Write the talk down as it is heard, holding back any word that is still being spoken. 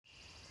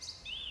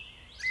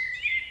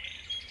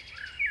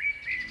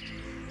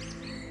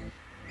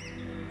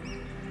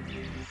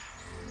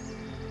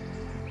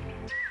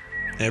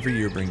Every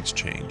year brings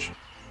change,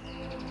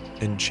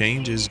 and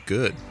change is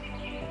good.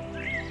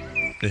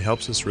 It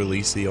helps us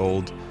release the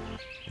old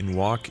and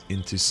walk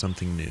into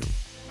something new.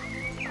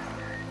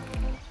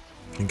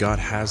 And God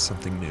has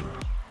something new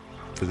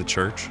for the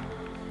church,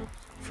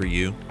 for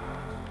you,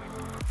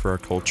 for our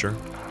culture,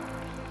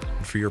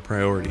 and for your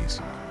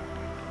priorities.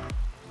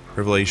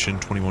 Revelation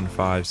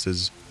 21:5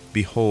 says,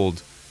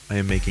 "Behold, I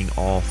am making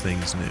all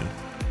things new."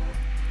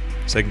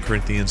 2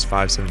 Corinthians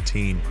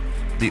 5:17,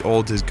 "The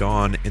old is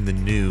gone and the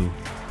new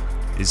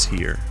is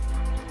here."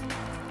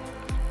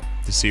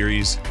 The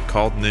series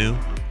called New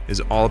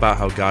is all about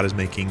how God is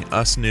making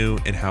us new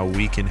and how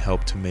we can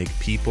help to make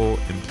people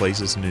and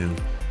places new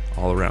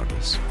all around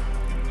us.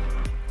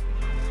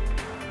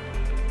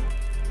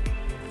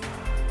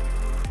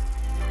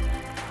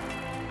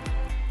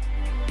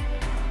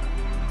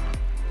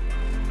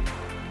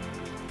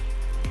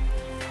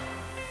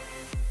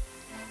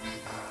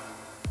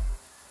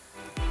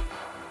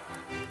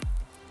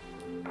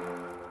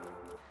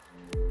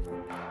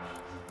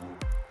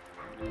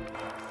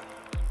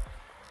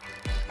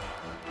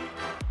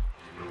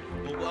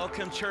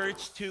 Welcome,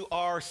 church, to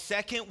our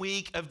second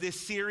week of this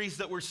series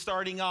that we're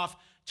starting off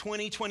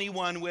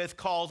 2021 with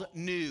called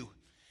New.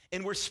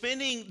 And we're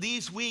spending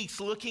these weeks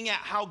looking at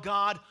how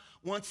God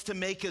wants to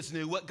make us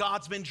new, what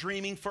God's been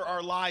dreaming for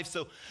our lives.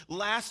 So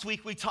last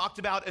week we talked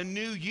about a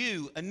new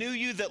you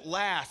that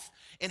lasts,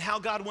 and how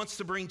God wants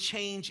to bring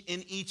change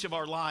in each of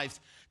our lives.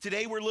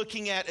 Today we're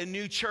looking at a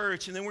new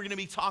church, and then we're going to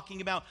be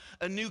talking about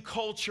a new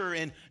culture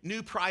and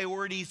new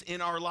priorities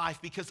in our life,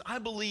 because I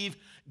believe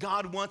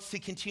God wants to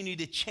continue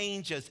to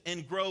change us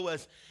and grow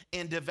us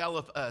and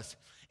develop us.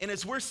 And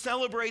as we're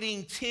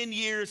celebrating 10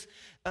 years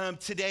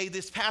today,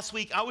 this past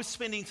week, I was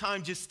spending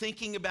time just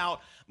thinking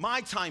about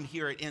my time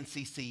here at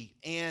NCC.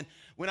 And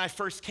when I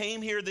first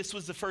came here, this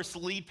was the first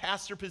lead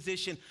pastor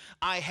position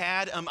I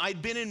had.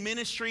 I'd been in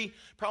ministry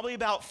probably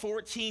about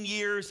 14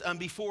 years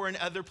before in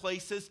other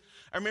places.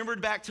 I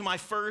remembered back to my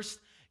first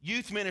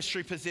youth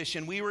ministry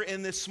position. We were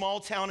in this small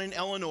town in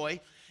Illinois,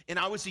 and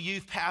I was a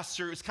youth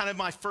pastor. It was kind of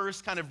my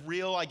first kind of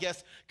real,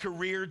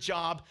 career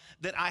job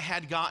that I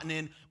had gotten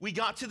in. We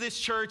got to this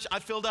church. I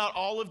filled out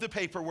all of the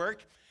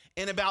paperwork.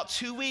 And about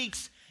 2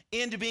 weeks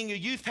into being a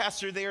youth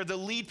pastor there, the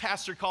lead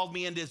pastor called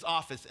me into his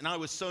office, and I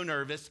was so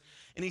nervous.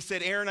 And he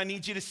said, "Aaron, I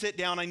need you to sit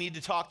down. I need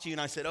to talk to you."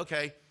 And I said,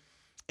 "Okay."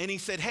 And he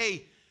said,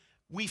 "Hey,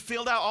 we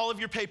filled out all of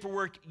your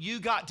paperwork. You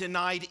got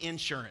denied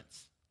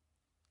insurance."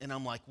 And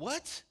I'm like,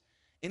 "What?"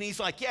 And he's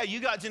like, "Yeah, you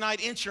got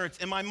denied insurance."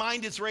 And my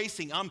mind is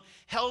racing. I'm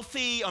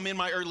healthy. I'm in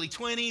my early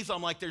 20s.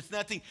 I'm like, there's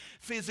nothing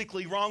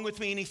physically wrong with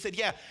me. And he said,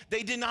 "Yeah,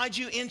 they denied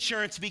you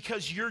insurance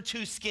because you're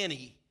too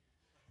skinny."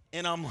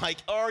 And I'm like,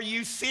 "Are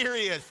you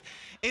serious?"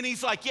 And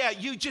he's like, "Yeah,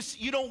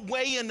 you don't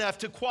weigh enough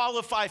to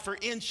qualify for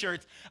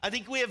insurance." I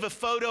think we have a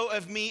photo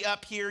of me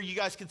up here. You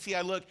guys can see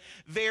I look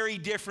very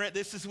different.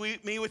 This is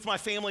me with my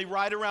family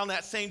right around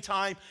that same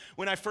time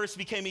when I first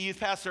became a youth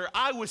pastor.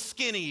 I was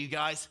skinny, you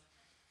guys.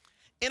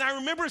 And I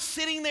remember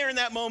sitting there in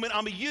that moment.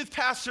 I'm a youth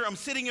pastor. I'm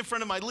sitting in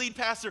front of my lead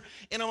pastor.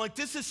 And I'm like,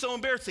 this is so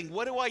embarrassing.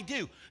 What do I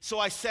do? So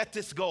I set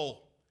this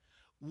goal.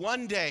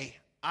 One day,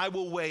 I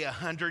will weigh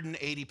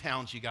 180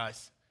 pounds, you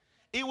guys.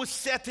 It was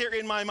set there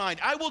in my mind.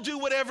 I will do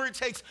whatever it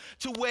takes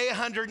to weigh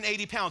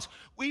 180 pounds.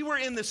 We were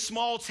in this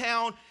small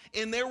town,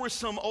 and there were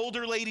some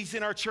older ladies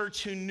in our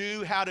church who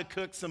knew how to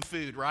cook some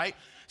food, right?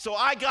 So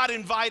I got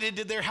invited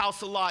to their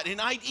house a lot, and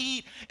I'd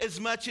eat as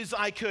much as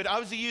I could. I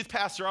was a youth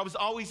pastor. I was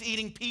always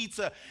eating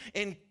pizza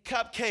and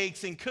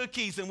cupcakes and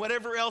cookies and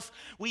whatever else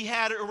we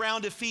had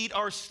around to feed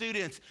our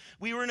students.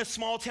 We were in a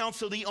small town,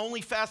 so the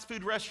only fast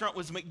food restaurant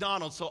was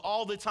McDonald's. So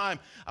all the time,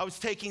 I was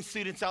taking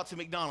students out to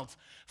McDonald's.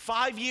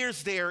 5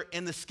 years there,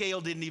 and the scale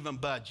didn't even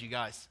budge, you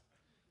guys.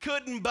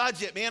 Couldn't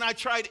budge it, man. I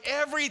tried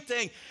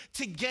everything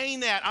to gain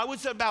that. I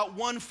was about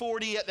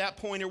 140 at that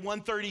point, or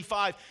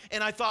 135,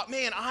 and I thought,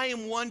 man, I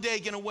am one day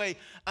going to weigh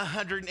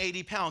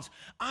 180 pounds.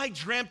 I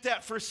dreamt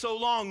that for so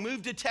long,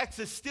 moved to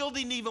Texas, still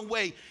didn't even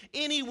weigh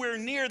anywhere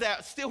near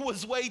that, still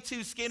was way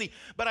too skinny,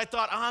 but I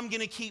thought, I'm going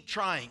to keep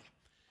trying.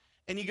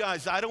 And you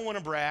guys, I don't want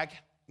to brag,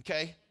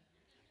 okay?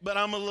 But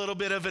I'm a little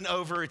bit of an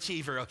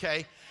overachiever,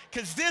 okay?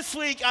 Because this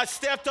week I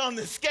stepped on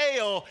the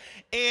scale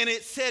and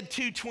it said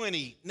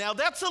 220. Now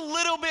that's a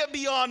little bit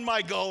beyond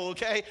my goal,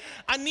 okay?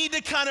 I need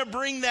to kind of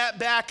bring that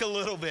back a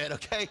little bit,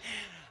 okay?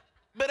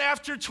 But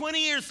after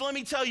 20 years, let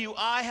me tell you,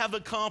 I have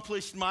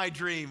accomplished my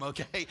dream,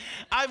 okay?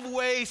 I've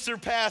way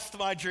surpassed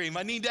my dream.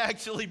 I need to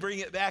actually bring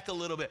it back a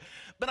little bit.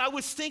 But I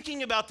was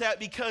thinking about that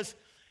because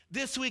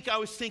this week I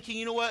was thinking,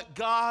 you know what?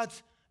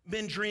 God's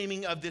been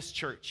dreaming of this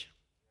church.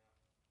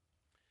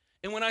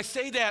 And when I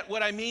say that,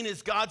 what I mean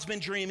is God's been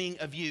dreaming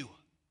of you.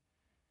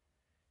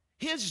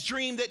 His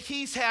dream that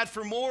he's had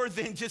for more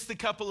than just a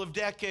couple of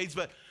decades,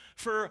 but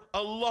for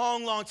a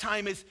long, long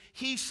time, is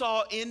he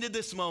saw into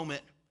this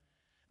moment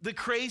the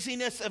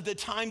craziness of the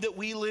time that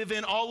we live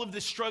in, all of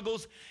the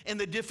struggles and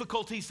the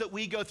difficulties that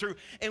we go through.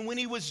 And when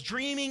he was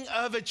dreaming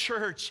of a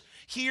church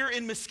here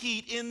in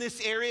Mesquite, in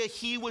this area,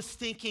 he was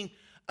thinking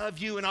of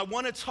you. And I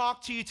want to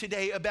talk to you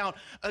today about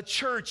a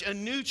church, a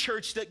new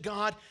church that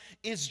God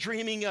is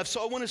dreaming of.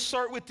 So I want to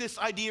start with this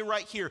idea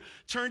right here.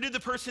 Turn to the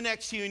person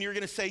next to you and you're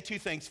going to say two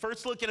things.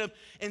 First, look at them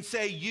and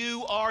say,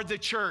 you are the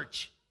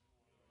church.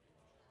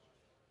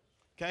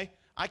 Okay?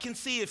 I can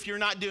see if you're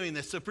not doing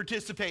this, so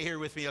participate here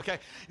with me, okay?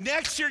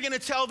 Next, you're going to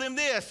tell them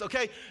this,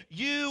 okay?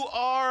 You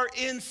are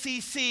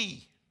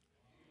NCC.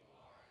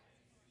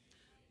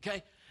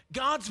 Okay?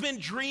 God's been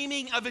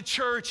dreaming of a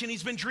church, and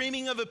he's been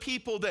dreaming of a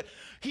people that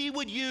he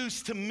would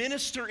use to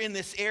minister in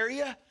this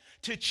area,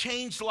 to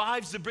change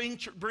lives, to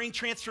bring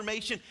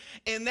transformation.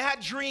 And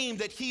that dream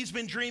that he's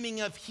been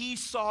dreaming of, he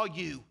saw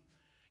you.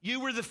 You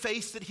were the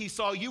face that he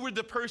saw. You were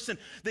the person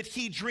that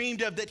he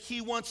dreamed of, that he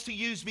wants to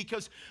use,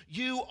 because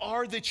you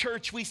are the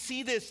church. We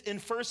see this in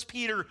 1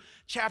 Peter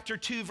chapter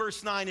 2,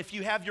 verse 9. If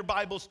you have your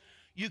Bibles,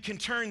 you can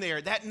turn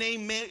there. That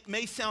name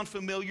may sound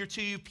familiar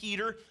to you,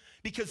 Peter,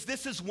 because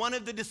this is one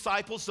of the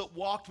disciples that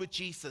walked with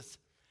Jesus.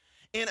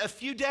 And a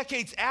few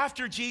decades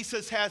after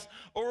Jesus has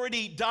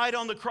already died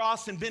on the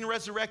cross and been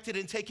resurrected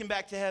and taken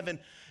back to heaven,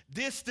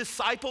 this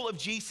disciple of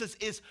Jesus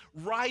is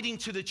writing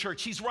to the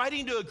church. He's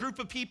writing to a group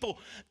of people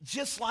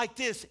just like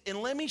this.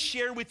 And let me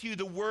share with you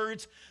the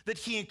words that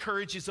he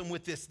encourages them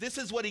with this. This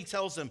is what he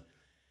tells them.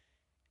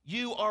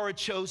 You are a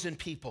chosen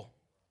people.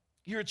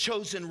 You're a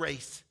chosen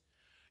race.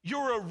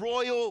 You're a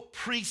royal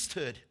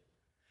priesthood.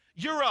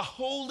 You're a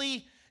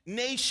holy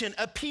nation,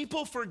 a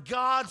people for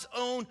God's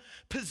own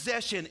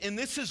possession. And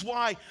this is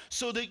why,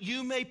 so that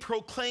you may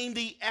proclaim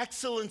the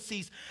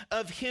excellencies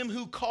of him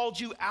who called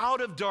you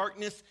out of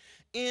darkness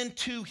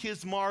into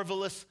his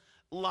marvelous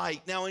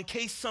light. Now, in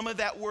case some of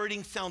that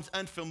wording sounds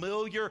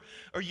unfamiliar,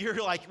 or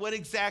you're like, what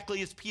exactly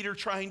is Peter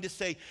trying to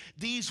say?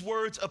 These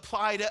words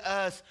apply to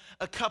us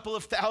a couple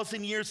of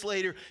thousand years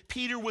later.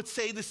 Peter would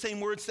say the same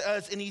words to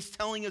us, and he's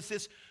telling us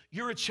this: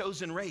 you're a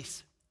chosen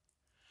race.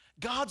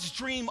 God's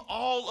dream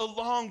all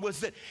along was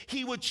that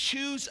he would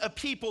choose a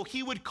people,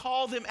 he would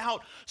call them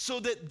out so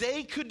that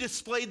they could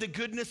display the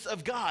goodness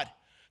of God.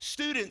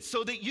 Students,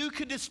 so that you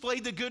could display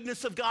the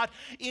goodness of God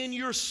in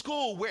your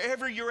school,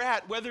 wherever you're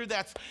at, whether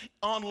that's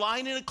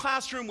online in a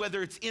classroom,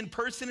 whether it's in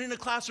person in a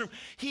classroom.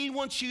 He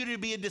wants you to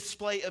be a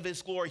display of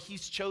his glory.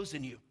 He's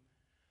chosen you.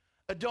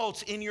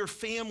 Adults, in your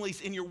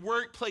families, in your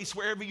workplace,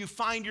 wherever you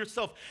find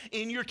yourself,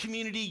 in your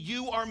community,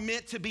 you are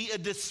meant to be a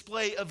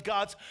display of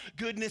God's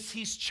goodness.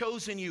 He's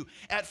chosen you.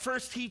 At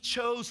first, he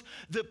chose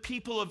the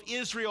people of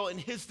Israel, and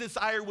his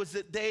desire was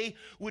that they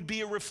would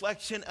be a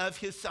reflection of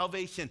his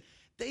salvation.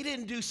 They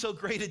didn't do so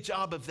great a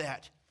job of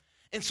that.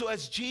 And so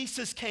as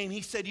Jesus came,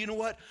 he said, you know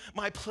what?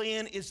 My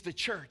plan is the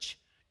church.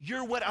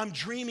 You're what I'm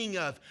dreaming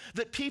of,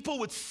 that people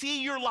would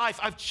see your life.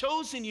 I've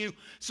chosen you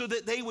so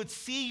that they would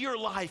see your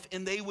life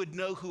and they would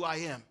know who I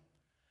am.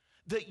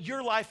 That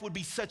your life would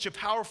be such a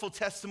powerful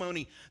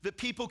testimony that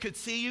people could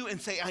see you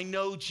and say, I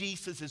know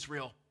Jesus is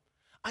real.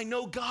 I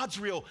know God's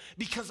real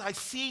because I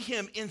see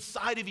him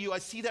inside of you. I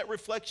see that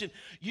reflection.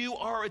 You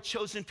are a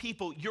chosen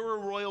people. You're a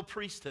royal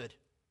priesthood.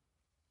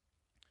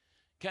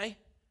 Okay?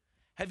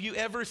 Have you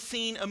ever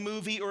seen a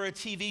movie or a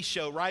TV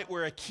show, right,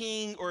 where a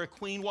king or a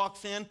queen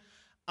walks in?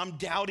 I'm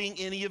doubting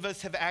any of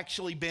us have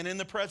actually been in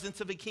the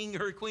presence of a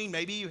king or a queen.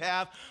 Maybe you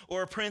have,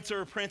 or a prince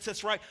or a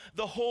princess, right?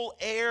 The whole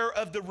air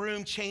of the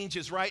room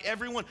changes, right?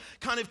 Everyone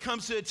kind of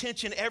comes to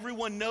attention.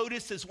 Everyone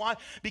notices. Why?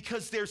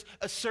 Because there's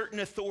a certain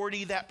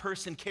authority that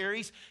person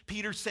carries.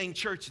 Peter's saying,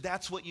 church,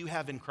 that's what you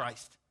have in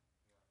Christ.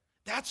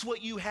 That's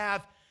what you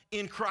have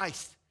in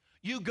Christ.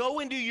 You go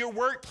into your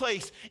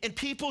workplace and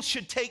people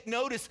should take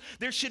notice.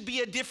 There should be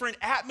a different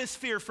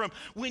atmosphere from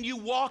when you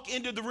walk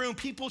into the room.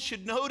 People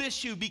should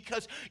notice you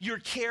because you're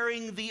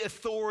carrying the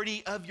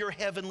authority of your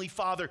heavenly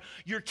Father.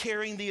 You're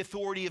carrying the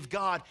authority of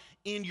God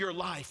in your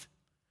life.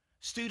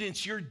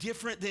 Students, you're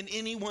different than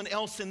anyone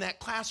else in that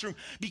classroom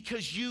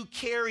because you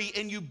carry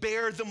and you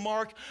bear the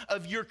mark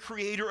of your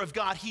Creator of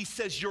God. He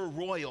says you're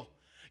royal.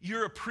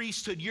 You're a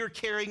priesthood. You're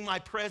carrying my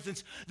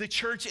presence. The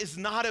church is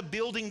not a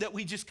building that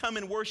we just come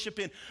and worship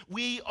in.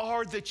 We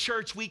are the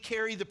church. We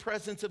carry the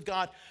presence of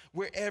God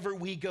wherever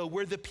we go.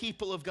 We're the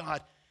people of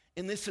God.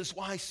 And this is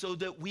why, so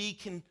that we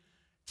can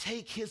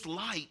take his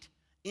light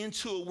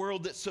into a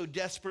world that so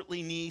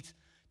desperately needs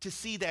to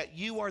see that.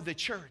 You are the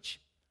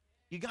church.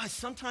 You guys,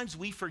 sometimes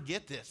we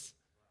forget this.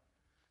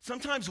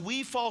 Sometimes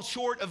we fall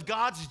short of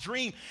God's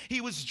dream.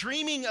 He was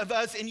dreaming of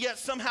us, and yet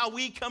somehow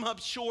we come up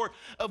short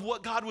of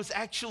what God was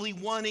actually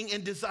wanting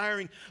and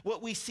desiring.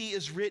 What we see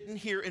is written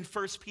here in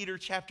 1 Peter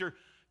chapter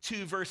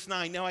 2, verse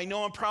 9. Now, I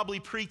know I'm probably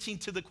preaching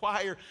to the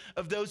choir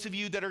of those of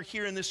you that are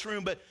here in this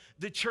room, but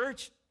the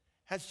church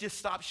has just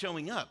stopped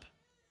showing up.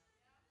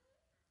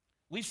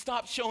 We've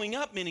stopped showing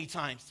up many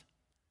times.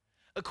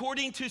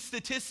 According to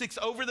statistics,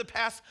 over the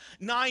past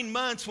 9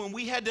 months, when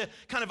we had to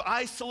kind of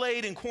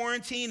isolate and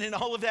quarantine and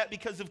all of that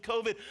because of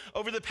COVID,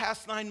 over the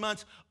past 9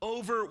 months,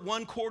 over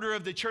 1/4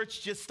 of the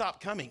church just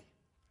stopped coming.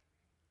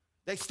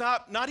 They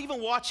stopped not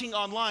even watching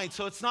online.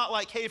 So it's not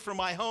like, hey, from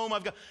my home,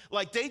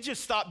 they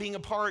just stopped being a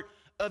part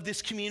of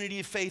this community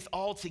of faith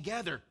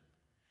altogether.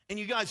 And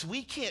you guys,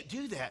 we can't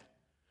do that.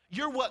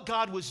 You're what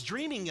God was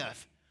dreaming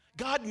of.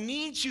 God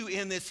needs you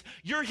in this.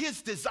 You're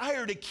his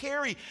desire to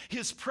carry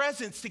his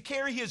presence, to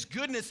carry his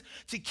goodness,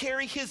 to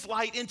carry his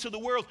light into the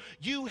world.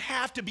 You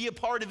have to be a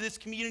part of this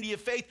community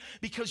of faith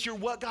because you're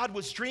what God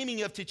was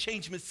dreaming of to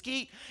change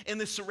Mesquite and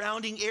the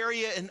surrounding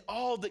area and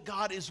all that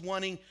God is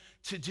wanting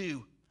to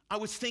do. I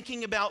was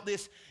thinking about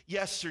this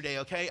yesterday,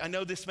 okay? I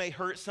know this may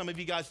hurt some of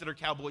you guys that are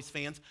Cowboys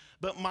fans,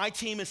 but my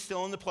team is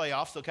still in the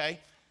playoffs, okay?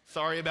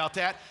 Sorry about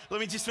that.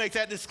 Let me just make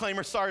that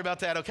disclaimer. Sorry about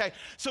that, okay?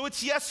 So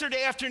it's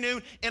yesterday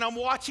afternoon, and I'm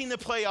watching the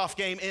playoff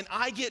game, and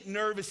I get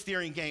nervous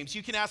during games.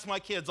 You can ask my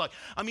kids. Like,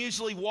 I'm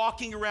usually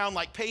walking around,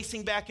 like,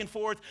 pacing back and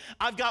forth.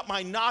 I've got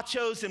my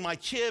nachos and my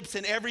chips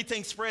and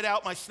everything spread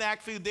out, my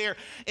snack food there,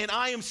 and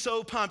I am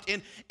so pumped.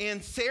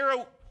 And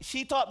Sarah,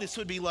 she thought this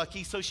would be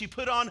lucky, so she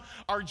put on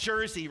our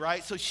jersey,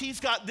 right? So she's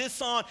got this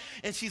on,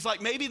 and she's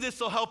like, maybe this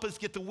will help us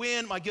get the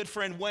win. My good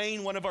friend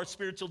Wayne, one of our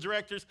spiritual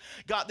directors,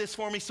 got this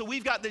for me. So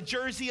we've got the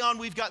jersey on,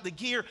 we've got the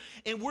gear,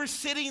 and we're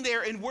sitting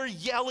there, and we're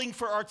yelling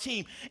for our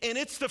team. And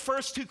it's the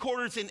first 2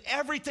 quarters, and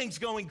everything's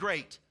going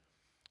great,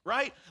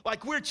 right?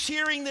 Like, we're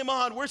cheering them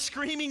on. We're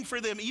screaming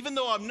for them, even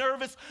though I'm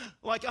nervous.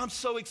 Like, I'm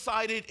so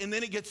excited. And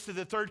then it gets to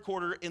the 3rd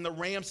quarter, and the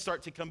Rams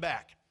start to come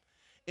back.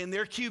 And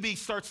their QB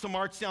starts to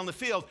march down the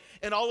field.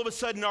 And all of a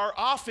sudden, our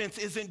offense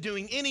isn't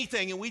doing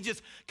anything. And we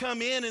just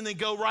come in and then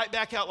go right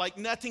back out like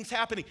nothing's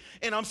happening.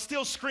 And I'm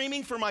still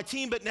screaming for my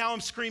team, but now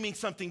I'm screaming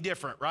something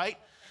different, right?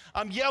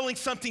 I'm yelling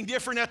something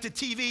different at the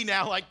TV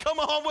now, like, come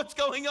on, what's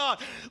going on?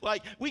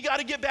 Like, we got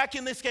to get back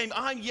in this game.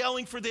 I'm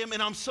yelling for them,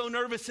 and I'm so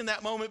nervous in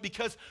that moment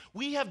because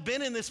we have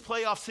been in this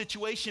playoff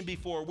situation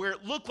before where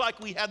it looked like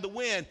we had the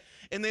win,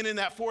 and then in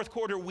that 4th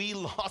quarter, we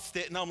lost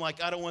it, and I'm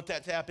like, I don't want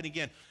that to happen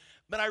again.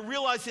 But I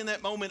realized in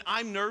that moment,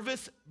 I'm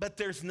nervous, but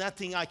there's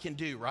nothing I can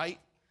do, right?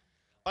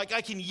 Like, I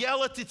can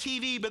yell at the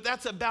TV, but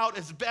that's about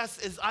as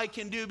best as I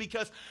can do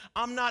because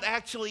I'm not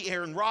actually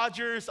Aaron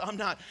Rodgers. I'm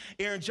not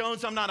Aaron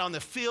Jones. I'm not on the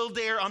field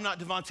there. I'm not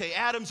Devontae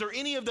Adams or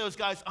any of those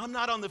guys. I'm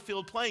not on the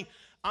field playing.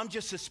 I'm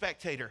just a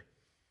spectator.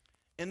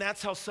 And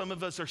that's how some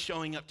of us are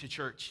showing up to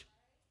church.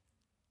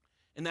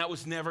 And that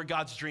was never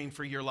God's dream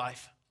for your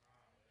life.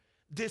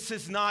 This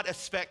is not a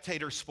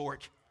spectator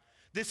sport.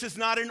 This is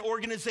not an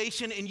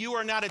organization, and you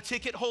are not a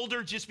ticket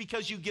holder just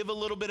because you give a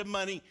little bit of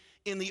money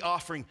in the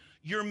offering.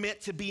 You're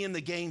meant to be in the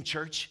game,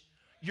 church.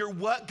 You're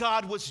what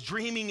God was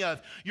dreaming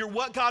of. You're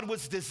what God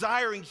was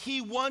desiring.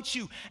 He wants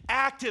you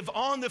active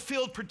on the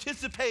field,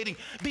 participating,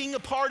 being a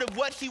part of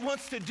what he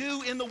wants to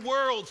do in the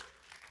world.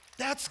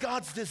 That's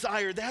God's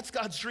desire. That's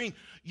God's dream.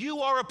 You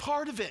are a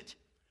part of it.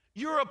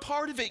 You're a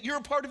part of it. You're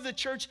a part of the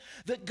church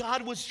that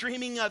God was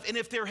dreaming of. And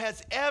if there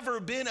has ever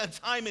been a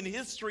time in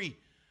history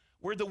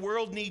where the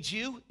world needs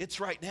you,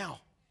 it's right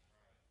now.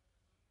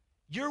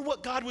 You're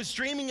what God was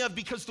dreaming of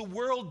because the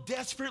world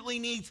desperately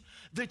needs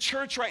the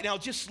church right now.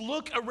 Just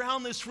look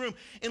around this room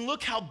and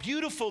look how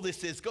beautiful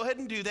this is. Go ahead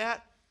and do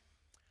that.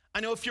 I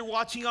know if you're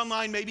watching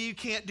online, maybe you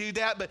can't do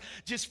that, but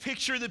just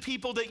picture the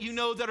people that you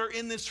know that are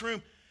in this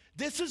room.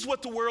 This is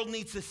what the world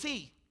needs to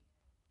see.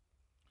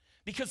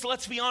 Because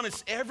let's be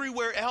honest,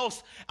 everywhere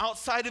else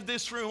outside of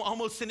this room,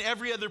 almost in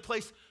every other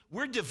place,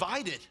 we're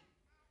divided.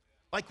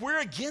 Like, we're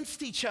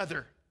against each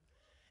other.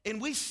 And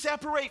we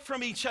separate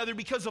from each other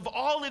because of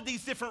all of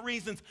these different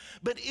reasons.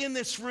 But in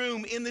this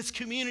room, in this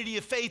community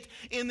of faith,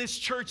 in this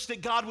church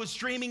that God was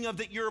dreaming of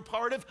that you're a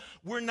part of,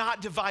 we're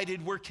not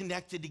divided, we're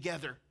connected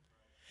together.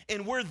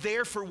 And we're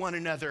there for one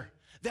another.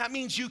 That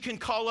means you can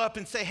call up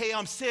and say, hey,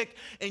 I'm sick,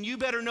 and you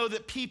better know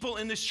that people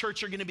in this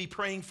church are gonna be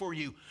praying for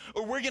you.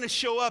 Or we're gonna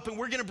show up and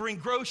we're gonna bring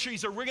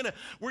groceries, or we're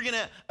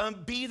gonna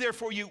be there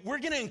for you. We're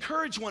gonna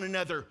encourage one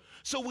another.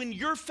 So when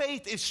your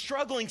faith is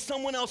struggling,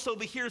 someone else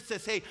over here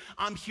says, hey,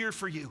 I'm here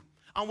for you.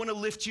 I wanna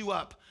lift you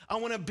up. I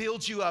wanna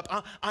build you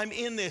up. I'm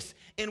in this.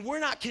 And we're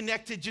not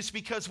connected just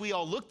because we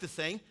all look the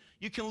same.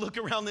 You can look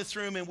around this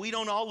room and we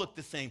don't all look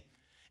the same.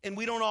 And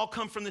we don't all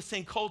come from the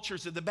same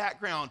cultures or the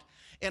background.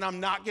 And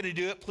I'm not gonna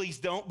do it, please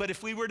don't. But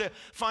if we were to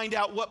find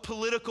out what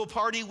political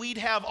party we'd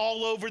have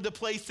all over the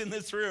place in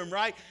this room,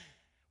 right?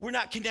 We're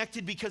not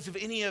connected because of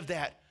any of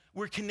that.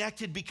 We're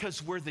connected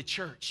because we're the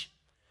church.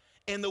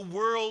 And the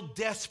world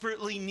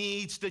desperately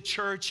needs the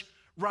church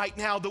right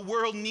now. The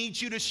world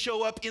needs you to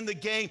show up in the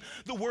game.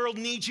 The world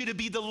needs you to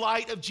be the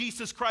light of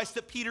Jesus Christ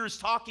that Peter is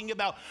talking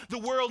about. The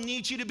world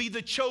needs you to be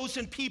the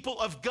chosen people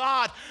of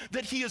God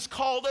that he has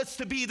called us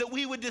to be, that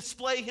we would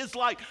display his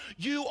light.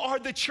 You are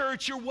the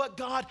church. You're what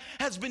God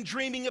has been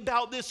dreaming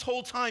about this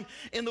whole time,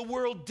 and the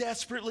world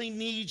desperately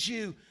needs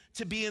you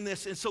to be in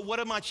this. And so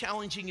what am I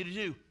challenging you to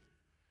do?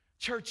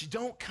 Church,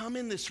 don't come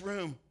in this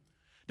room.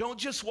 Don't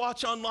just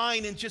watch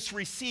online and just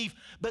receive,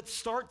 but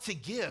start to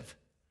give.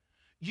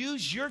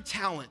 Use your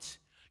talents.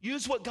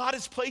 Use what God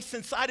has placed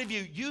inside of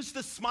you. Use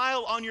the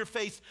smile on your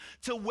face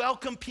to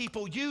welcome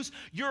people. Use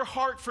your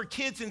heart for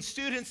kids and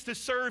students to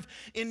serve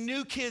in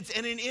New Kids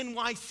and in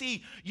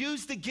NYC.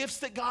 Use the gifts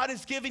that God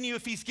has given you.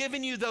 If he's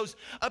given you those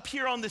up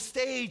here on the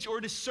stage or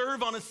to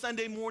serve on a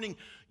Sunday morning,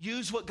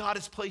 use what God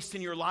has placed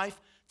in your life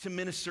to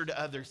minister to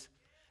others.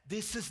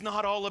 This is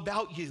not all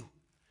about you.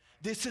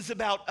 This is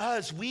about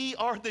us. We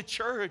are the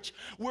church.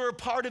 We're a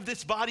part of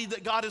this body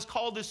that God has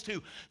called us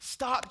to.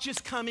 Stop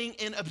just coming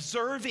and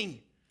observing.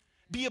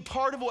 Be a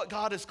part of what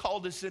God has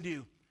called us to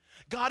do.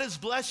 God has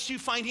blessed you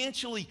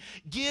financially.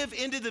 Give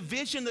into the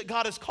vision that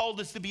God has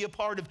called us to be a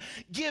part of.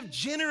 Give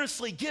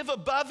generously. Give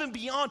above and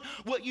beyond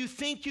what you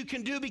think you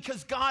can do,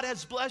 because God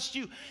has blessed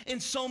you in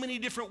so many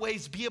different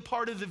ways. Be a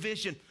part of the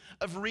vision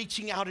of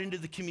reaching out into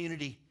the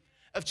community,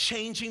 of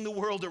changing the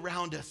world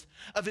around us,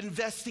 of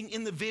investing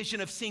in the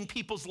vision of seeing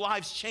people's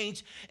lives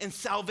change and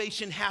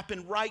salvation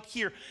happen right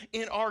here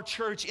in our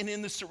church and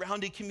in the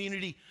surrounding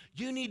community.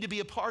 You need to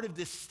be a part of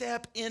this.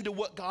 Step into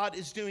what God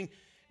is doing,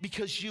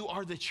 because you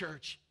are the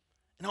church.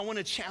 And I want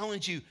to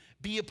challenge you,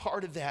 be a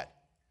part of that.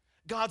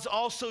 God's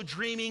also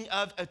dreaming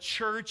of a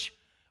church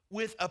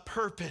with a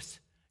purpose.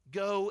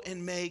 Go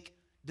and make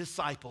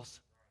disciples.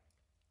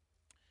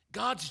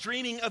 God's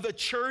dreaming of a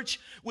church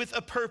with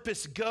a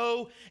purpose.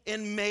 Go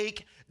and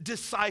make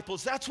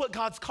disciples. That's what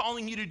God's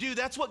calling you to do.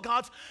 That's what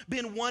God's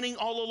been wanting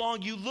all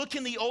along. You look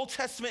in the Old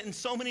Testament in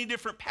so many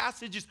different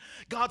passages,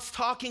 God's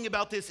talking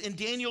about this. In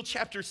Daniel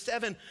chapter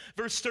 7,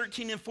 verse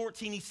 13 and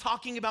 14, he's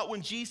talking about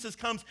when Jesus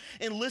comes,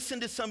 and listen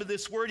to some of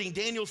this wording.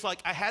 Daniel's like,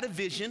 I had a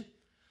vision.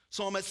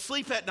 So I'm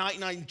asleep at night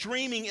and I'm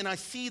dreaming and I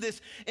see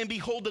this, and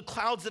behold, the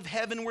clouds of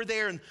heaven were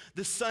there, and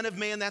the Son of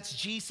Man, that's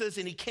Jesus,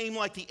 and he came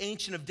like the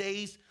Ancient of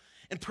Days.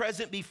 And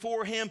present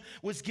before him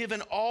was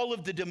given all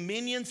of the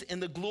dominions and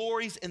the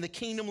glories and the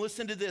kingdom.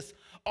 Listen to this.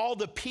 All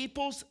the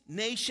peoples,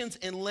 nations,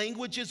 and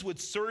languages would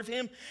serve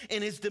him,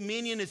 and his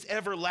dominion is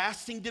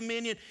everlasting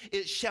dominion.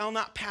 It shall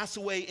not pass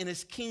away, and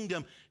his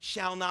kingdom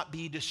shall not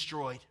be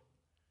destroyed.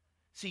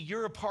 See,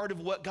 you're a part of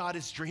what God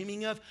is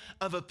dreaming of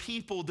a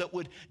people that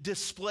would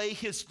display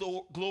his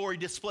glory,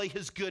 display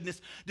his goodness,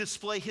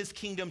 display his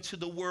kingdom to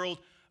the world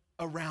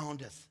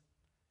around us.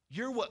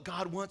 You're what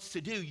God wants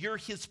to do. You're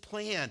his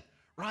plan,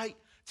 right?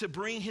 To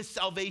bring his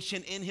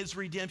salvation and his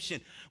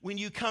redemption. When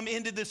you come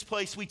into this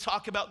place, we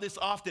talk about this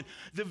often.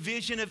 The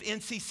vision of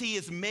NCC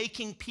is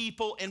making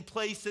people and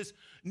places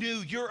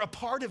new. You're a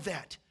part of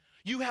that.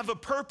 You have a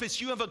purpose,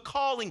 you have a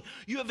calling,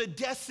 you have a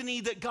destiny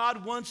that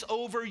God wants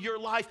over your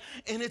life,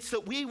 and it's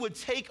that we would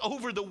take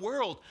over the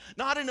world,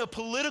 not in a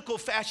political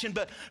fashion,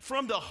 but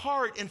from the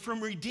heart and from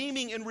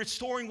redeeming and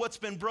restoring what's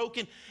been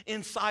broken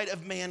inside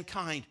of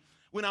mankind.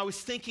 When I was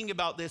thinking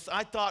about this,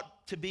 I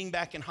thought to being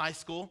back in high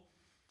school,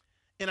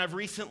 and I've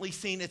recently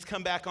seen it's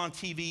come back on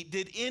TV.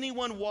 Did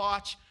anyone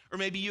watch, or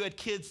maybe you had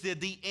kids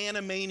did, the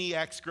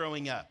Animaniacs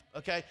growing up,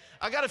 okay?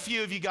 I got a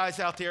few of you guys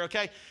out there,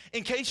 okay?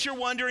 In case you're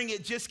wondering,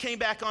 it just came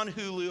back on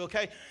Hulu,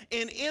 okay?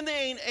 And in the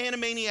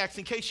Animaniacs,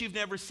 in case you've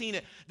never seen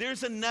it,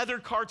 there's another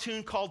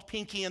cartoon called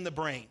Pinky and the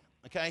Brain,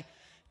 okay?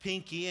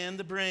 Pinky and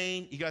the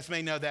Brain. You guys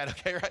may know that,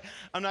 okay, right?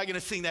 I'm not gonna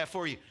sing that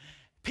for you.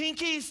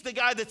 Pinky's the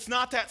guy that's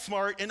not that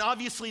smart, and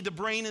obviously the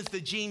Brain is the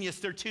genius.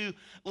 They're two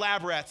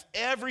lab rats.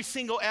 Every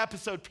single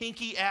episode,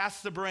 Pinky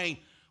asks the Brain,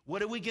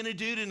 what are we gonna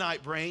do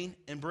tonight, Brain?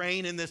 And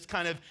Brain, in this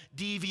kind of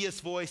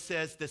devious voice,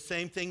 says, the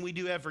same thing we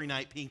do every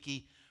night,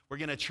 Pinky. We're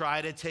gonna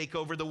try to take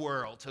over the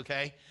world,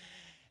 okay?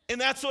 And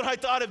that's what I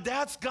thought of.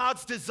 That's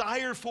God's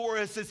desire for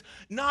us, is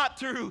not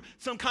through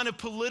some kind of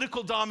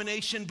political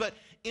domination, but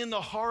in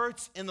the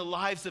hearts and the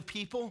lives of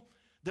people,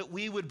 that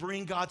we would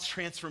bring God's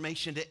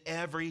transformation to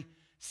every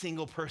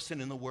single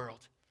person in the world.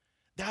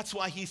 That's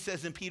why he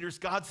says in Peter's,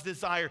 God's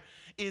desire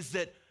is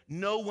that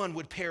no one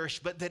would perish,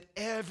 but that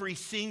every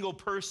single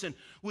person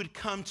would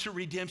come to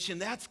redemption.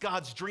 That's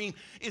God's dream,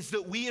 is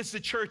that we as the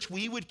church,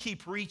 we would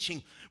keep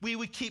reaching, we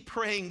would keep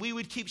praying, we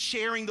would keep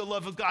sharing the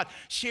love of God,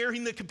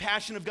 sharing the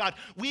compassion of God.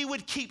 We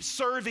would keep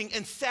serving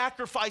and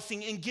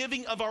sacrificing and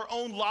giving of our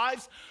own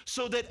lives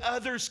so that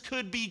others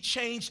could be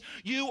changed.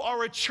 You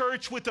are a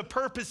church with a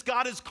purpose.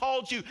 God has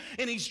called you,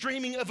 and he's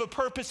dreaming of a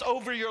purpose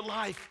over your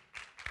life.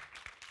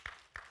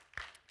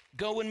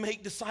 Go and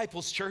make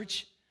disciples,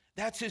 church.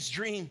 That's his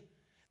dream.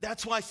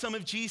 That's why some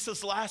of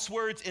Jesus' last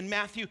words in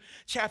Matthew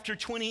chapter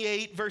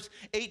 28, verse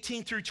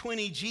 18 through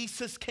 20,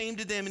 Jesus came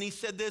to them and he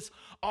said this,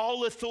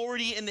 all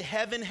authority in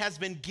heaven has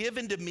been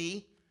given to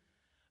me.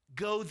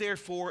 Go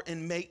therefore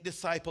and make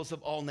disciples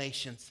of all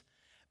nations,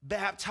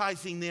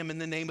 baptizing them in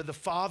the name of the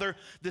Father,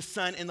 the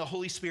Son, and the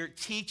Holy Spirit,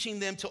 teaching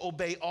them to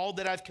obey all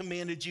that I've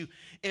commanded you.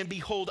 And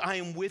behold, I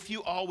am with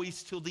you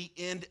always till the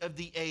end of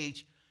the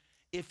age.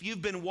 If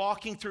you've been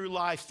walking through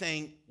life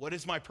saying, what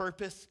is my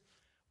purpose?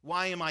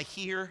 Why am I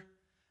here?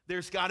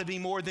 There's got to be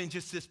more than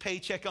just this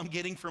paycheck I'm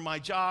getting from my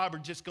job or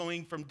just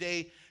going from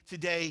day to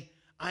day.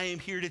 I am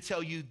here to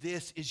tell you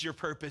this is your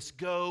purpose.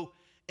 Go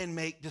and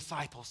make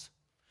disciples.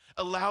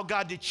 Allow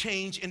God to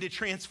change and to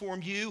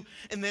transform you,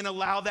 and then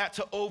allow that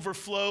to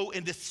overflow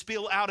and to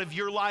spill out of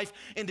your life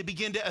and to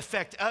begin to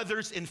affect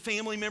others and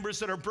family members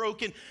that are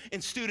broken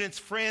and students,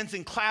 friends,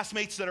 and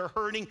classmates that are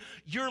hurting.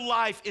 Your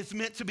life is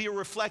meant to be a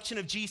reflection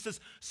of Jesus,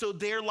 so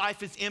their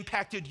life is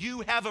impacted.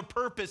 You have a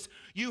purpose.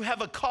 You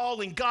have a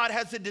calling. God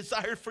has a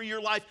desire for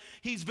your life.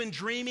 He's been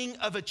dreaming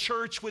of a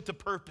church with a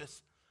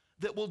purpose.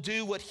 that will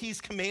do what he's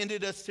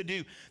commanded us to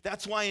do.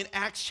 That's why in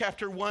Acts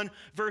chapter 1,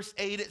 verse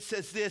 8, it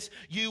says this: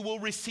 you will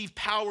receive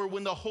power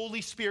when the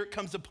Holy Spirit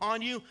comes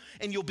upon you,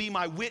 and you'll be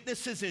my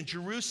witnesses in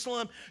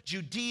Jerusalem,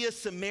 Judea,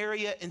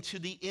 Samaria, and to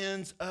the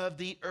ends of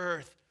the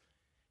earth.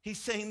 He's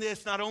saying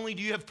this: not only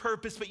do you have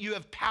purpose, but you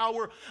have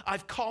power.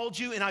 I've called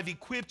you and I've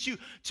equipped you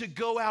to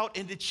go out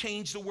and to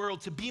change the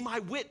world, to be my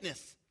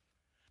witness.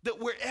 That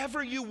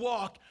wherever you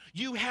walk,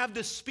 you have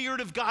the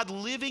Spirit of God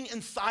living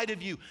inside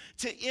of you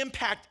to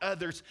impact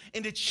others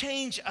and to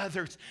change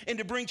others and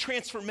to bring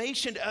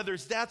transformation to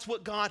others. That's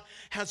what God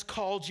has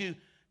called you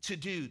to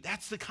do.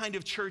 That's the kind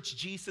of church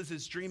Jesus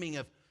is dreaming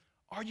of.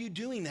 Are you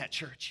doing that,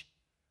 church?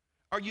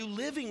 Are you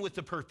living with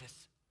the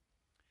purpose?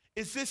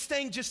 Is this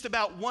thing just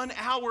about 1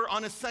 hour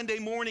on a Sunday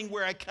morning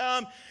where I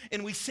come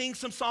and we sing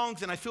some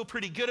songs and I feel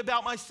pretty good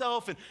about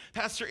myself and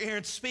Pastor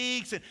Aaron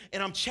speaks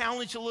and I'm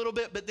challenged a little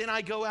bit, but then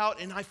I go out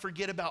and I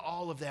forget about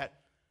all of that?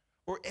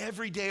 Or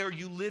every day are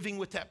you living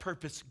with that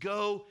purpose?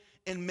 Go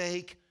and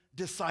make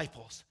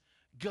disciples.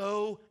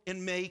 Go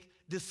and make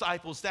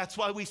disciples. That's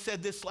why we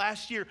said this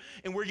last year,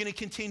 and we're going to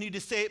continue to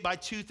say it. By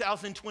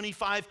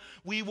 2025,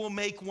 we will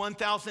make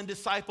 1,000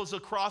 disciples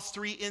across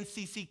 3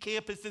 NCC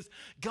campuses.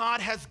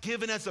 God has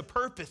given us a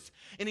purpose,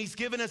 and he's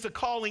given us a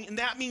calling, and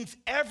that means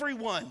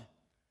everyone.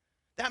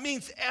 That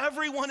means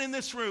everyone in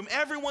this room,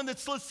 everyone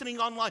that's listening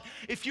online.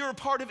 If you're a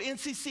part of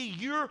NCC,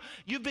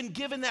 you've been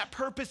given that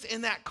purpose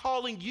and that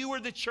calling. You are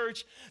the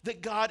church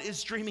that God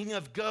is dreaming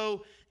of.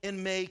 Go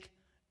and make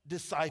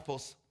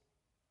disciples.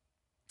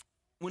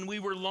 When we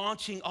were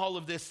launching all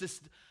of this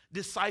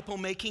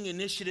disciple-making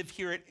initiative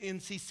here at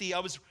NCC, I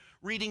was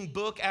reading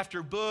book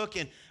after book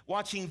and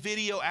watching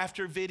video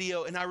after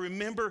video, and I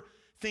remember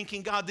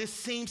thinking, God, this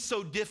seems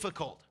so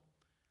difficult.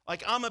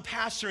 Like, I'm a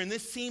pastor, and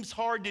this seems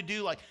hard to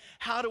do. Like,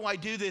 how do I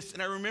do this?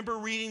 And I remember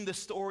reading the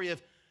story of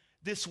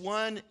this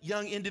one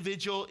young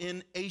individual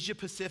in Asia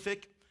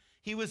Pacific.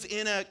 He was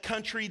in a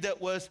country that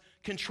was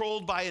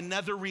controlled by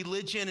another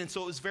religion, and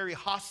so it was very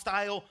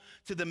hostile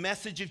to the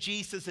message of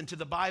Jesus and to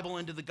the Bible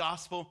and to the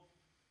gospel.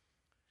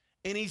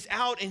 And he's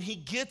out and he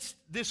gets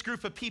this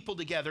group of people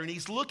together and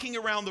he's looking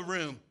around the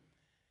room.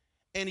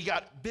 And you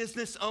got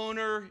business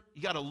owner,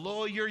 you got a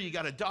lawyer, you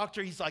got a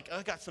doctor. He's like,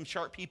 I got some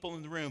sharp people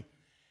in the room.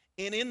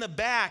 And in the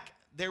back,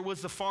 there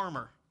was the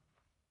farmer.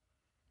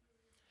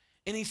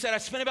 And he said, I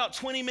spent about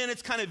 20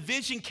 minutes kind of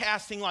vision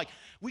casting, like,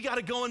 we got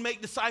to go and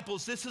make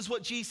disciples. This is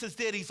what Jesus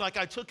did. He's like,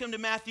 I took him to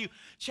Matthew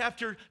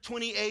chapter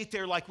 28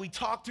 there. Like, we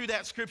talked through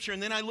that scripture.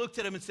 And then I looked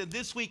at him and said,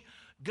 this week,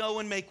 go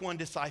and make one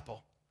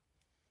disciple.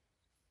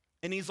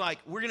 And he's like,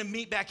 we're going to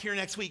meet back here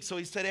next week. So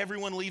he said,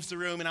 everyone leaves the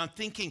room. And I'm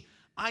thinking,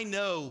 I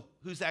know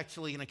who's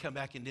actually going to come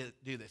back and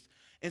do this.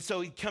 And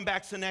so he come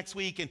back the next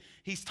week and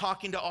he's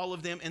talking to all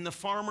of them. And the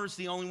farmer's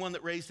the only one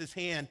that raised his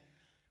hand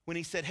when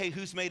he said, hey,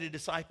 who's made a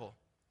disciple?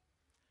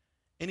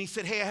 And he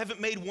said, hey, I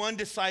haven't made one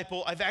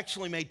disciple. I've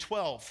actually made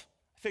 12.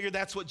 I figured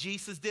that's what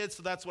Jesus did,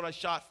 so that's what I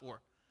shot for.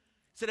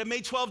 He said, I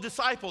made 12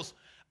 disciples.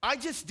 I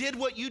just did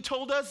what you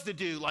told us to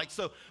do. Like,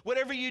 so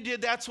whatever you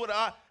did, that's what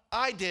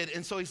I did.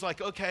 And so he's like,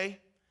 okay.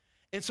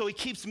 And so he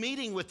keeps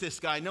meeting with this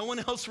guy. No one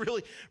else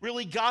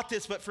really got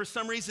this, but for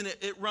some reason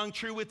it rung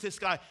true with this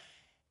guy.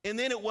 And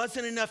then it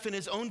wasn't enough in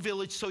his own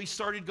village, so he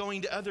started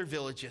going to other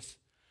villages.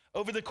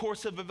 Over the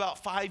course of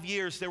about 5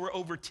 years, there were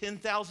over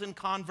 10,000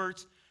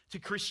 converts to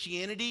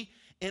Christianity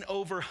and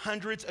over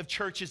hundreds of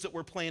churches that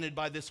were planted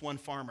by this one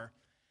farmer.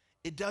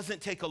 It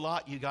doesn't take a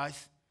lot, you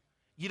guys.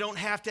 You don't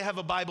have to have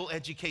a Bible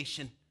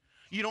education.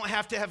 You don't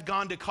have to have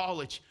gone to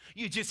college.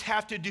 You just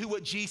have to do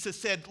what Jesus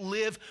said.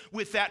 Live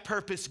with that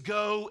purpose.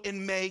 Go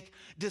and make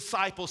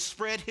disciples.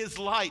 Spread his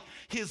light,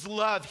 his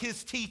love,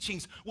 his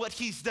teachings, what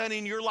he's done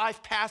in your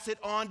life. Pass it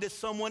on to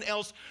someone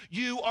else.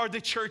 You are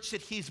the church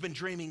that he's been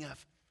dreaming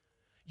of.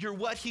 You're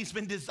what he's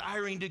been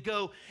desiring to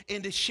go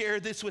and to share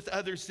this with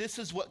others. This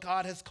is what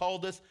God has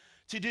called us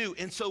to do.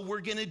 And so we're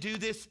going to do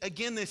this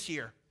again this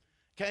year,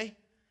 okay?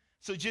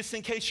 So just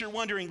in case you're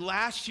wondering,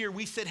 last year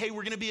we said, hey,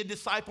 we're going to be a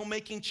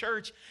disciple-making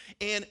church,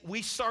 and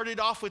we started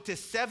off with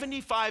this.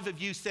 75 of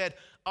you said,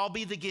 I'll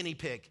be the guinea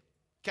pig,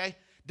 okay?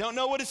 Don't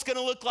know what it's going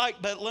to look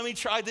like, but let me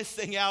try this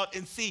thing out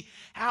and see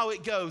how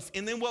it goes.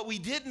 And then what we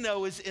didn't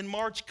know is in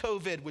March,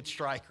 COVID would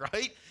strike,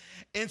 right?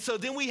 And so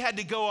then we had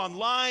to go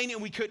online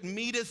and we couldn't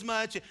meet as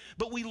much,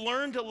 but we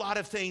learned a lot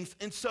of things.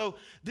 And so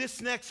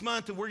this next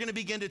month, and we're going to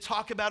begin to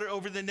talk about it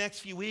over the next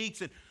few weeks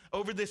and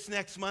over this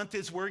next month,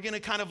 is we're going to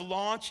kind of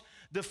launch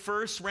the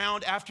first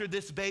round after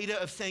this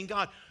beta of saying,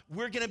 God,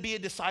 we're going to be a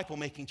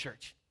disciple-making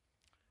church.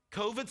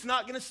 COVID's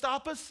not going to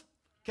stop us.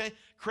 Okay,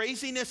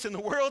 craziness in the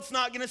world's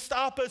not going to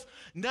stop us.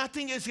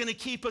 Nothing is going to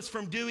keep us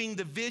from doing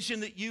the vision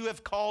that you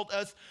have called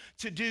us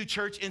to do,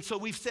 church. And so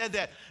we've said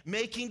that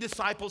making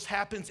disciples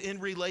happens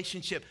in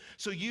relationship.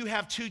 So you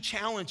have two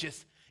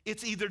challenges.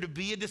 It's either to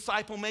be a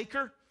disciple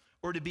maker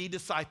or to be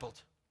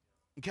discipled.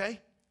 Okay?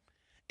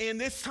 And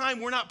this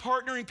time we're not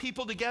partnering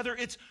people together.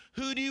 It's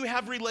who do you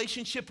have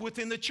relationship with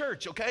in the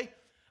church, okay?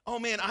 oh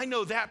man, I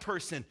know that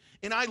person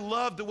and I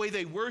love the way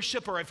they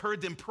worship, or I've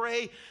heard them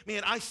pray.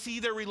 Man, I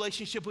see their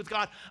relationship with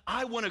God.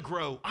 I want to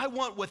grow. I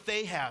want what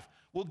they have.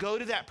 We'll go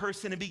to that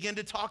person and begin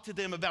to talk to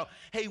them about,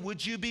 hey,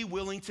 would you be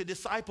willing to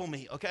disciple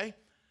me, okay?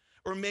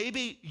 Or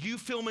maybe you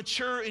feel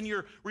mature in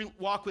your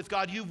walk with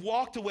God. You've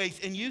walked a ways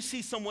and you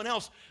see someone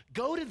else.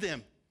 Go to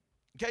them.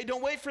 Okay,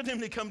 don't wait for them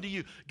to come to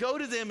you. Go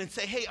to them and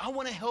say, hey, I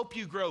want to help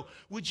you grow.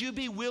 Would you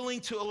be willing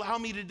to allow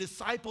me to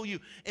disciple you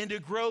and to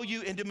grow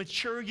you and to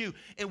mature you?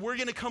 And we're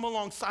going to come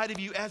alongside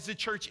of you as the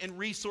church and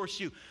resource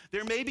you.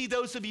 There may be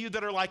those of you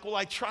that are like, well,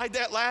 I tried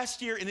that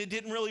last year and it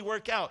didn't really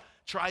work out.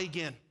 Try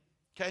again,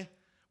 okay?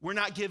 We're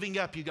not giving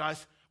up, you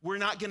guys. We're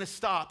not going to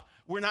stop.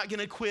 We're not going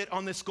to quit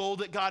on this goal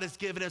that God has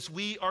given us.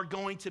 We are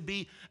going to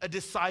be a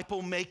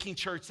disciple-making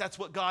church. That's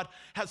what God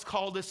has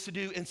called us to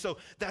do. And so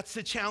that's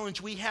the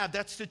challenge we have.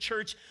 That's the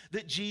church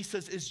that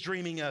Jesus is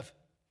dreaming of.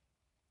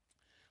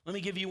 Let me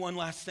give you one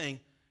last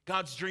thing.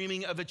 God's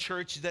dreaming of a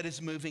church that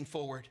is moving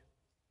forward.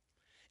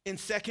 In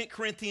 2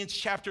 Corinthians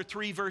chapter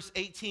 3, verse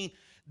 18,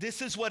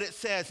 this is what it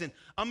says, and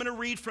I'm going to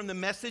read from the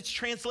Message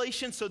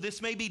translation, so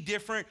this may be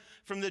different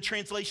from the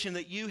translation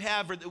that you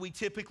have or that we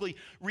typically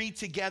read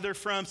together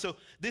from. So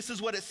this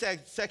is what it says.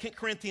 2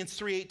 Corinthians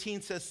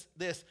 3:18 says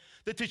this,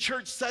 that the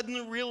church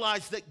suddenly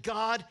realized that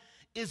God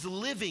is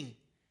living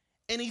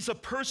and he's a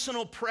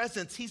personal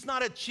presence. He's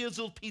not a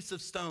chiseled piece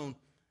of stone.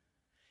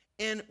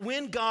 And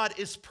when God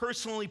is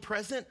personally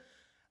present,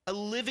 a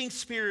living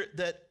spirit,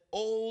 that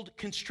old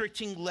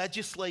constricting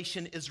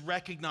legislation is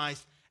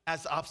recognized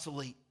as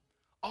obsolete.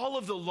 All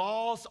of the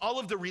laws, all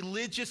of the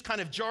religious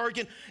kind of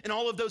jargon and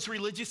all of those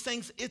religious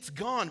things, it's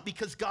gone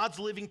because God's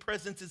living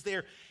presence is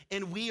there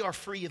and we are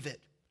free of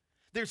it.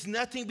 There's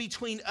nothing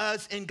between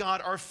us and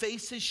God. Our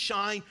faces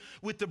shine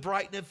with the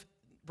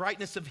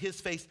brightness of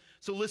his face.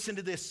 So listen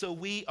to this. So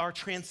we are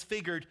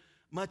transfigured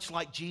much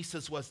like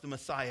Jesus was the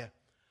Messiah.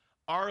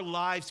 Our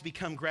lives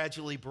become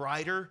gradually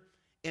brighter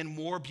and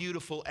more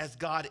beautiful as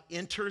God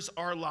enters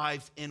our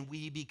lives and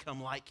we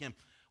become like him.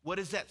 What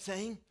is that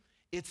saying?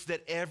 It's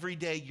that every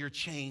day you're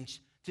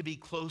changed to be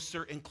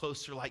closer and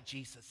closer like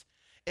Jesus.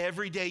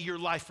 Every day your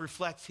life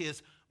reflects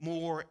his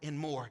more and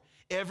more.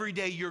 Every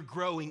day you're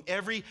growing.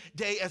 Every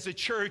day as a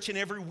church and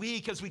every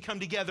week as we come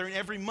together and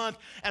every month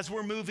as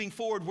we're moving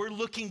forward, we're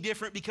looking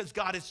different because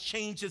God has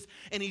changed us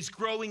and he's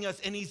growing us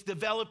and he's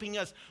developing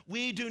us.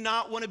 We do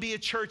not want to be a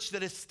church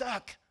that is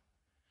stuck.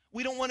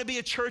 We don't want to be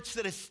a church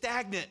that is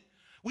stagnant.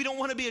 We don't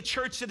want to be a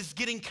church that is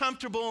getting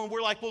comfortable and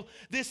we're like, well,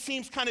 this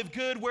seems kind of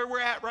good where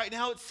we're at right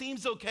now. It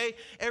seems okay.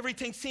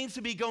 Everything seems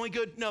to be going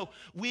good. No,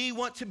 we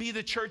want to be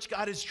the church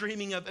God is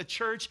dreaming of, a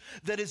church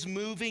that is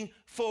moving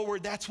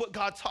forward. That's what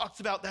God talks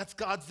about. That's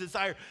God's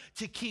desire,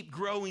 to keep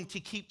growing, to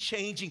keep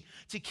changing,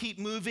 to keep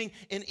moving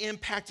and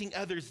impacting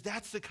others.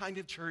 That's the kind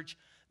of church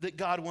that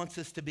God wants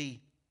us to be.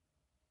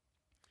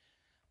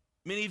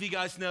 Many of you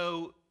guys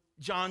know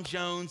John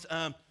Jones.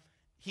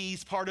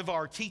 He's part of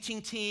our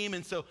teaching team,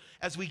 and so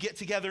as we get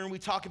together and we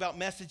talk about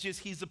messages,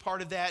 he's a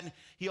part of that, and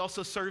he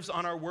also serves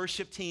on our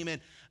worship team. And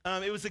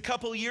it was a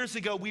couple of years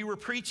ago, we were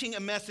preaching a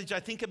message,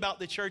 I think, about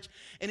the church,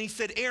 and he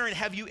said, Aaron,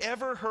 have you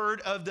ever heard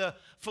of the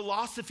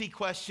philosophy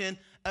question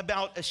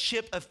about a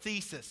ship of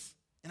Theseus?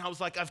 And I was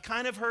like, I've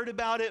kind of heard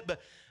about it,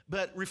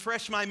 but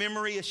refresh my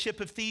memory, a ship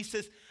of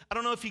Theseus. I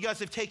don't know if you guys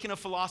have taken a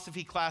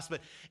philosophy class,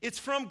 but it's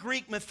from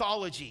Greek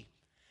mythology.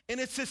 And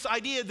it's this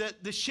idea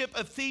that the ship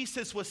of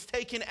Theseus was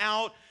taken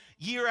out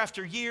year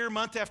after year,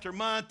 month after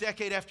month,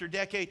 decade after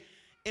decade.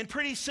 And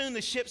pretty soon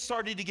the ship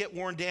started to get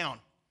worn down.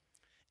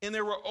 And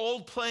there were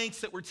old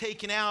planks that were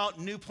taken out,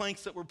 new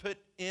planks that were put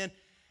in.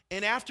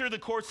 And after the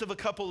course of a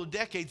couple of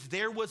decades,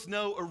 there was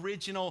no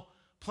original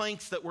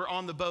planks that were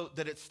on the boat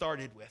that it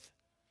started with.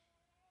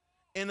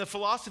 And the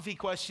philosophy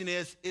question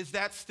is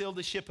that still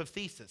the ship of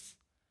Theseus?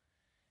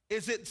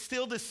 Is it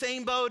still the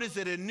same boat? Is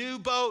it a new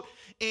boat?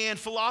 And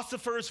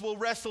philosophers will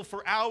wrestle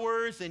for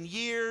hours and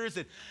years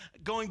and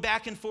going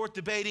back and forth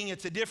debating,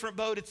 it's a different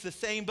boat, it's the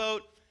same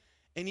boat.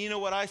 And you know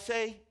what I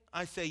say?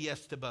 I say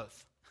yes to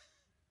both.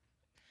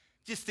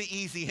 Just the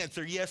easy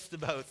answer, yes to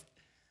both.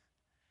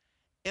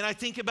 And I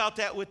think about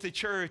that with the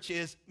church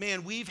is,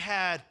 man, we've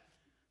had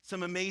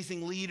some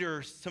amazing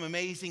leaders, some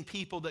amazing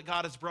people that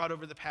God has brought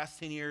over the past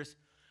 10 years.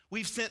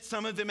 We've sent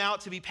some of them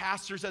out to be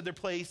pastors other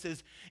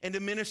places and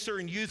to minister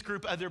in youth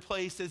group other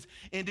places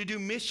and to do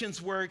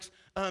missions works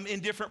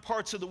in different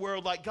parts of the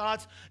world. Like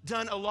God's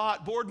done a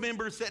lot. Board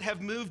members that have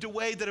moved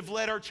away that have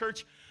led our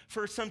church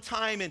for some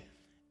time.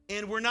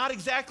 And we're not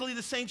exactly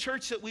the same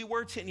church that we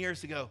were 10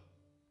 years ago.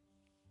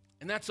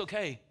 And that's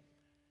okay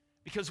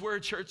because we're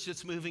a church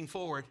that's moving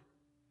forward.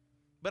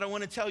 But I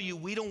want to tell you,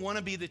 we don't want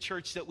to be the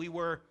church that we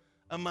were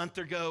a month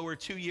ago or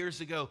 2 years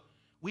ago.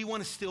 We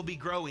want to still be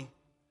growing.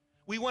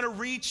 We want to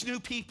reach new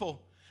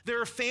people.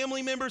 There are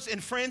family members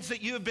and friends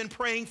that you have been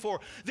praying for.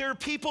 There are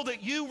people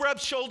that you rub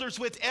shoulders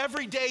with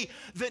every day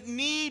that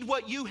need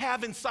what you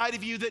have inside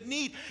of you, that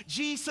need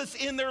Jesus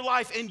in their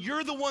life, and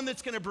you're the one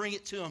that's going to bring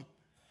it to them.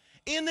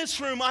 In this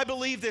room, I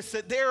believe this,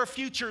 that there are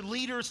future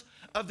leaders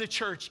of the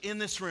church in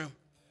this room.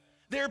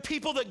 There are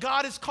people that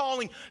God is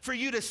calling for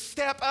you to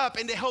step up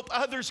and to help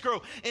others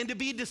grow and to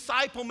be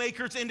disciple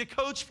makers and to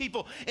coach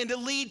people and to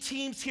lead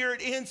teams here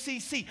at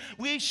NCC.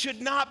 We should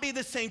not be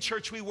the same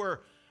church we were.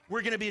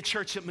 We're going to be a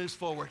church that moves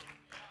forward.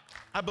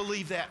 I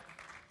believe that.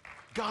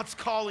 God's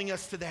calling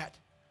us to that.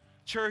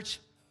 Church,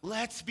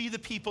 let's be the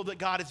people that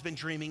God has been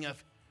dreaming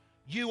of.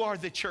 You are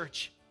the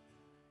church.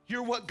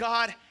 You're what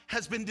God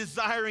has been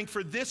desiring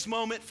for this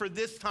moment, for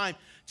this time,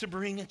 to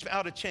bring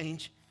about a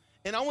change.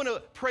 And I want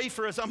to pray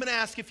for us. I'm going to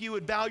ask if you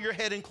would bow your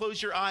head and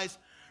close your eyes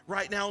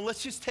right now. And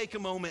let's just take a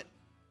moment.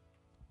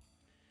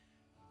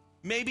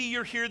 Maybe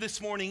you're here this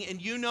morning and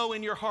you know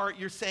in your heart,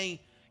 you're saying,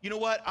 you know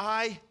what,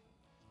 I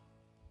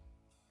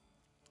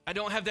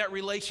don't have that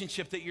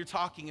relationship that you're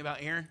talking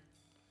about, Aaron.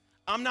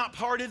 I'm not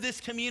part of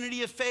this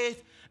community of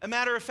faith. A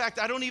matter of fact,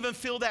 I don't even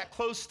feel that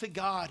close to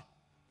God.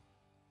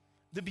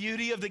 The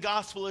beauty of the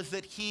gospel is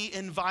that he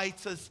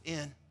invites us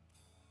in.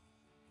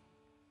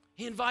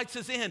 He invites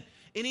us in.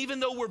 And even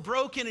though we're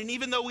broken and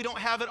even though we don't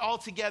have it all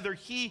together,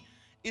 he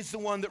is the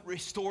one that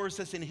restores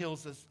us and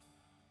heals us.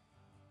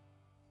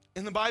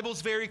 And the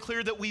Bible's very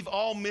clear that we've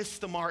all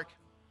missed the mark.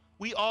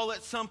 We all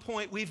at some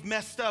point, we've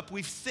messed up,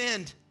 we've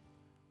sinned.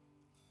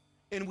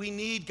 And we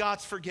need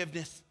God's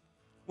forgiveness.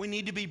 We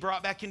need to be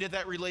brought back into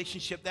that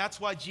relationship. That's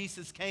why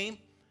Jesus came.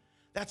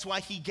 That's why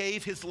he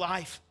gave his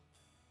life.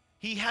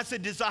 He has a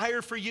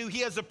desire for you. He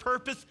has a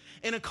purpose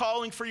and a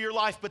calling for your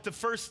life. But the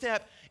first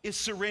step is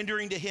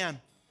surrendering to him.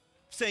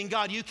 Saying,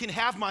 God, you can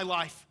have my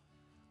life.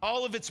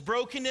 All of its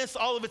brokenness,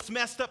 all of its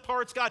messed up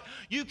parts, God,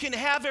 you can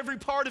have every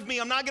part of me.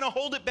 I'm not going to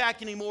hold it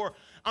back anymore.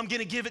 I'm going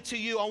to give it to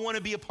you. I want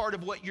to be a part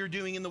of what you're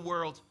doing in the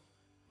world.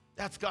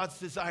 That's God's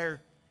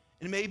desire.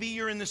 And maybe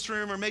you're in this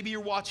room or maybe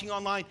you're watching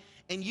online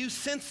and you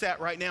sense that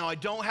right now. I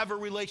don't have a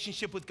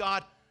relationship with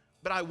God,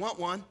 but I want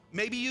one.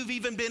 Maybe you've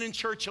even been in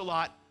church a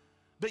lot,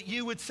 but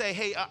you would say,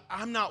 hey,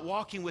 I'm not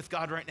walking with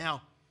God right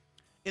now.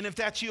 And if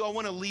that's you, I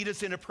want to lead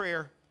us in a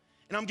prayer.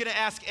 And I'm going to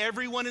ask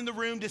everyone in the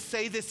room to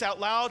say this out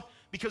loud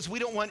because we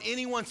don't want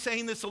anyone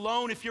saying this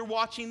alone. If you're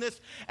watching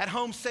this at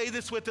home, say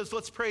this with us.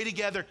 Let's pray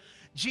together.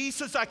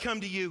 Jesus, I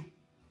come to you,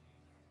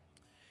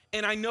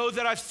 and I know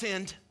that I've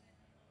sinned.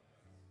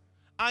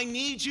 I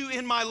need you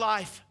in my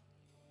life,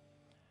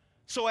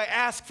 so I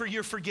ask for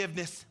your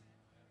forgiveness.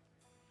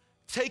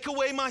 Take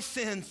away my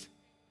sins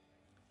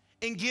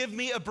and give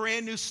me a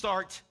brand new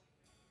start.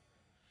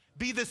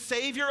 Be the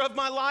Savior of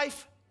my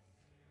life.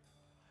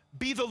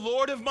 Be the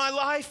Lord of my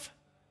life.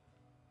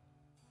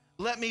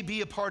 Let me be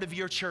a part of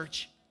your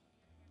church.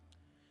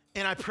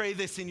 And I pray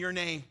this in your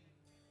name.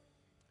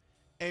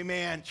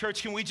 Amen.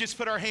 Church, can we just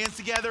put our hands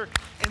together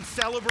and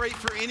celebrate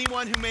for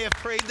anyone who may have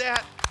prayed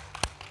that?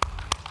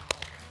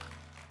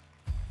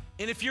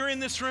 And if you're in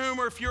this room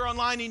or if you're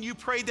online and you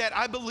prayed that,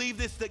 I believe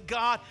this, that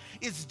God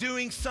is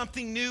doing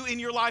something new in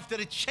your life, that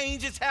a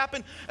change has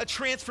happened, a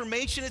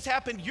transformation has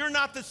happened. You're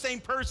not the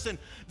same person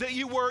that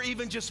you were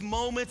even just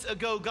moments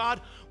ago. God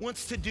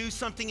wants to do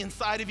something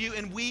inside of you,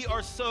 and we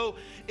are so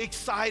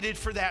excited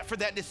for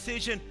that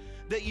decision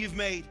that you've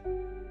made.